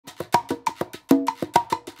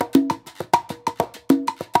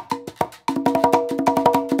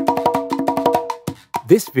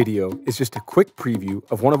This video is just a quick preview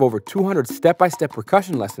of one of over 200 step-by-step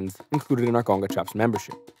percussion lessons included in our Conga Chops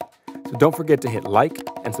membership. So don't forget to hit like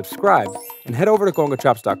and subscribe, and head over to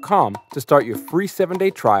congachops.com to start your free 7-day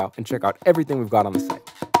trial and check out everything we've got on the site.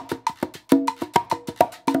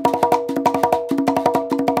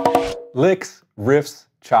 Licks, riffs,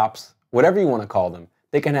 chops, whatever you want to call them,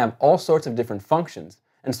 they can have all sorts of different functions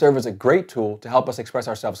and serve as a great tool to help us express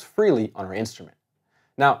ourselves freely on our instrument.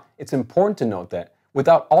 Now, it's important to note that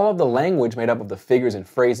without all of the language made up of the figures and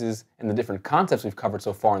phrases and the different concepts we've covered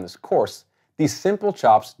so far in this course, these simple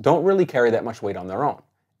chops don't really carry that much weight on their own,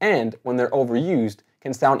 and when they're overused,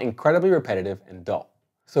 can sound incredibly repetitive and dull.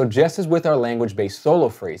 So just as with our language-based solo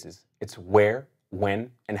phrases, it's where, when,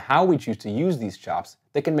 and how we choose to use these chops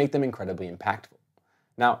that can make them incredibly impactful.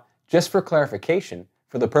 Now, just for clarification,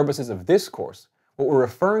 for the purposes of this course, what we're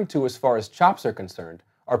referring to as far as chops are concerned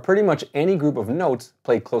are pretty much any group of notes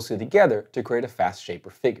played closely together to create a fast shape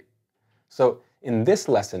or figure. So in this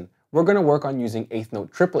lesson, we're going to work on using eighth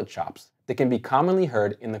note triplet chops that can be commonly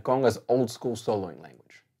heard in the conga's old school soloing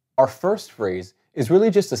language. Our first phrase is really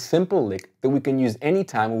just a simple lick that we can use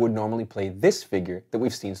anytime we would normally play this figure that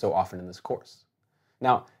we've seen so often in this course.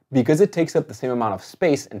 Now, because it takes up the same amount of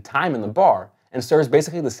space and time in the bar and serves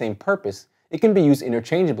basically the same purpose, it can be used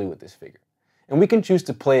interchangeably with this figure. And we can choose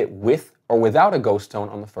to play it with or without a ghost tone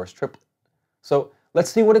on the first triplet. So let's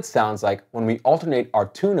see what it sounds like when we alternate our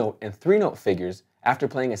 2-note and 3-note figures after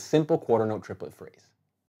playing a simple quarter note triplet phrase.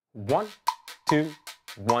 1, 2,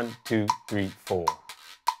 1, 2, 3, 4.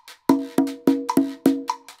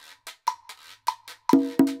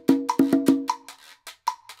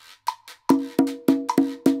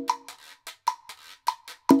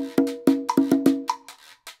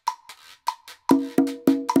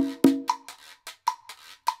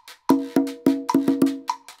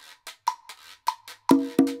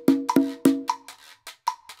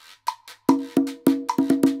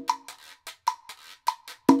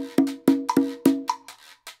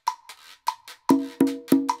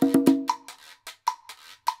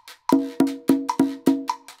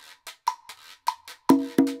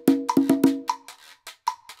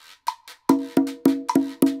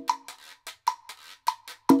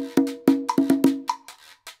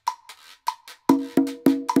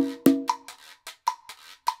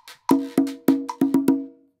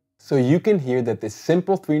 So you can hear that this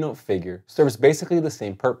simple 3-note figure serves basically the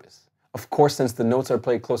same purpose. Of course, since the notes are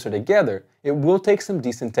played closer together, it will take some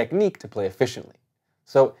decent technique to play efficiently.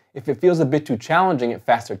 So if it feels a bit too challenging at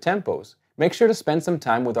faster tempos, make sure to spend some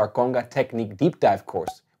time with our Conga Technique Deep Dive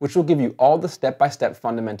course, which will give you all the step-by-step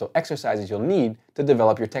fundamental exercises you'll need to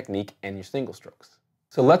develop your technique and your single strokes.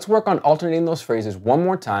 So let's work on alternating those phrases one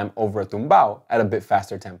more time over a tumbao at a bit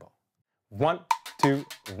faster tempo. 1, 2,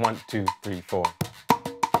 1, 2, 3, 4.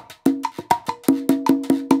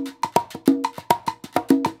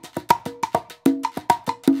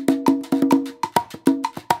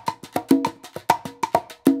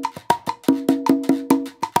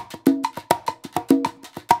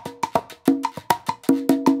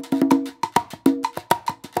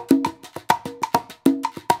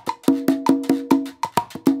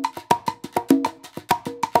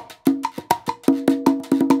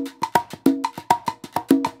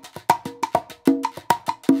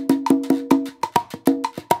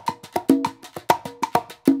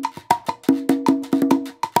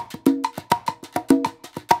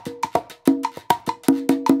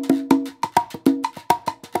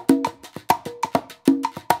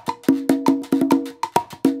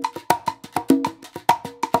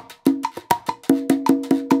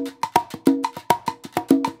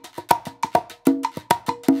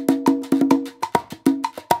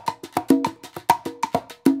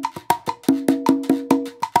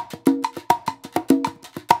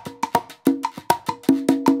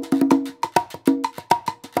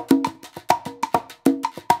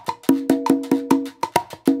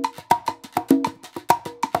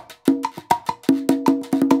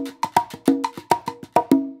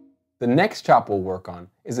 The next chop we'll work on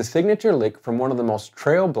is a signature lick from one of the most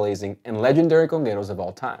trailblazing and legendary congueros of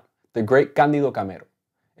all time, the great Cándido Camero.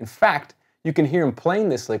 In fact, you can hear him playing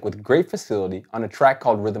this lick with great facility on a track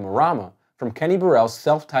called Rhythmorama from Kenny Burrell's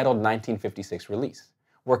self-titled 1956 release,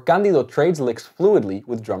 where Cándido trades licks fluidly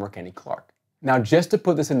with drummer Kenny Clarke. Now, just to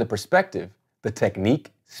put this into perspective, the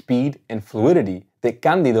technique, speed, and fluidity that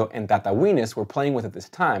Cándido and Tata Wines were playing with at this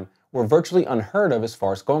time were virtually unheard of as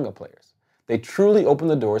far as conga players. They truly open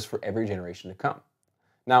the doors for every generation to come.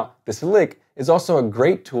 Now, this lick is also a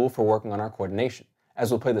great tool for working on our coordination,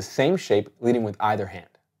 as we'll play the same shape leading with either hand.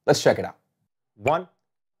 Let's check it out. 1,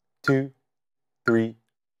 2, 3,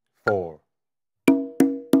 4.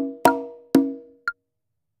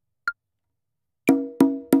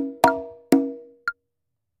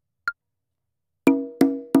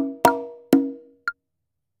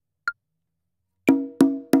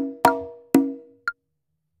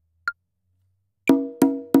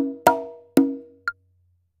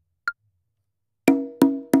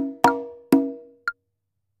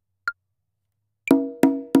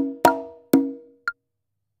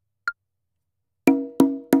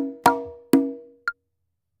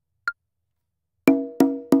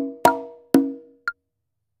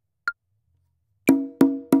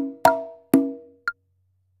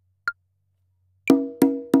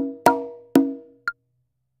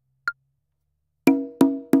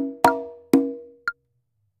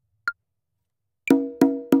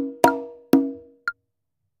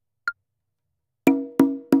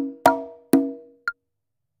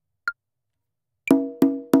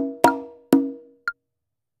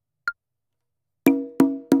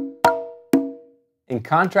 In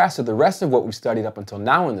contrast to the rest of what we've studied up until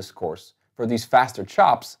now in this course, for these faster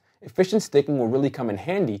chops, efficient sticking will really come in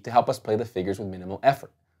handy to help us play the figures with minimal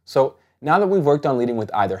effort. So now that we've worked on leading with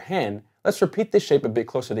either hand, let's repeat this shape a bit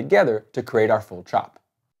closer together to create our full chop.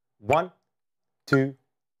 1, 2,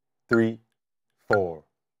 3, 4.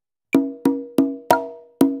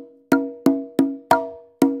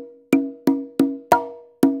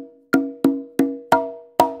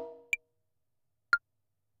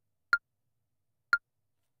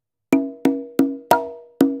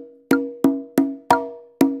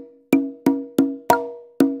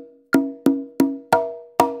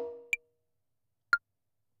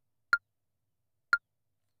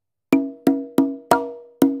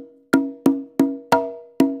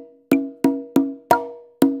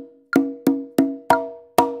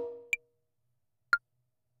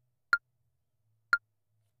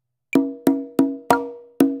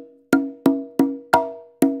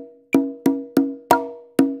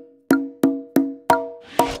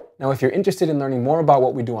 Now, if you're interested in learning more about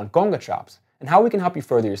what we do on Conga Chops and how we can help you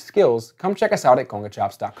further your skills, come check us out at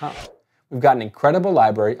congachops.com. We've got an incredible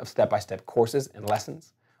library of step-by-step courses and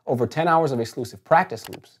lessons, over 10 hours of exclusive practice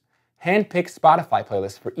loops, hand-picked Spotify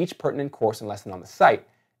playlists for each pertinent course and lesson on the site,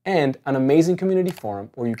 and an amazing community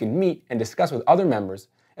forum where you can meet and discuss with other members,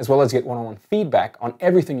 as well as get one-on-one feedback on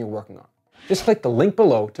everything you're working on. Just click the link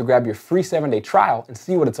below to grab your free 7-day trial and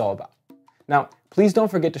see what it's all about. Now, please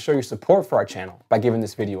don't forget to show your support for our channel by giving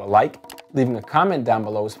this video a like, leaving a comment down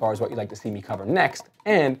below as far as what you'd like to see me cover next,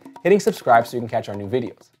 and hitting subscribe so you can catch our new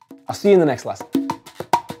videos. I'll see you in the next lesson.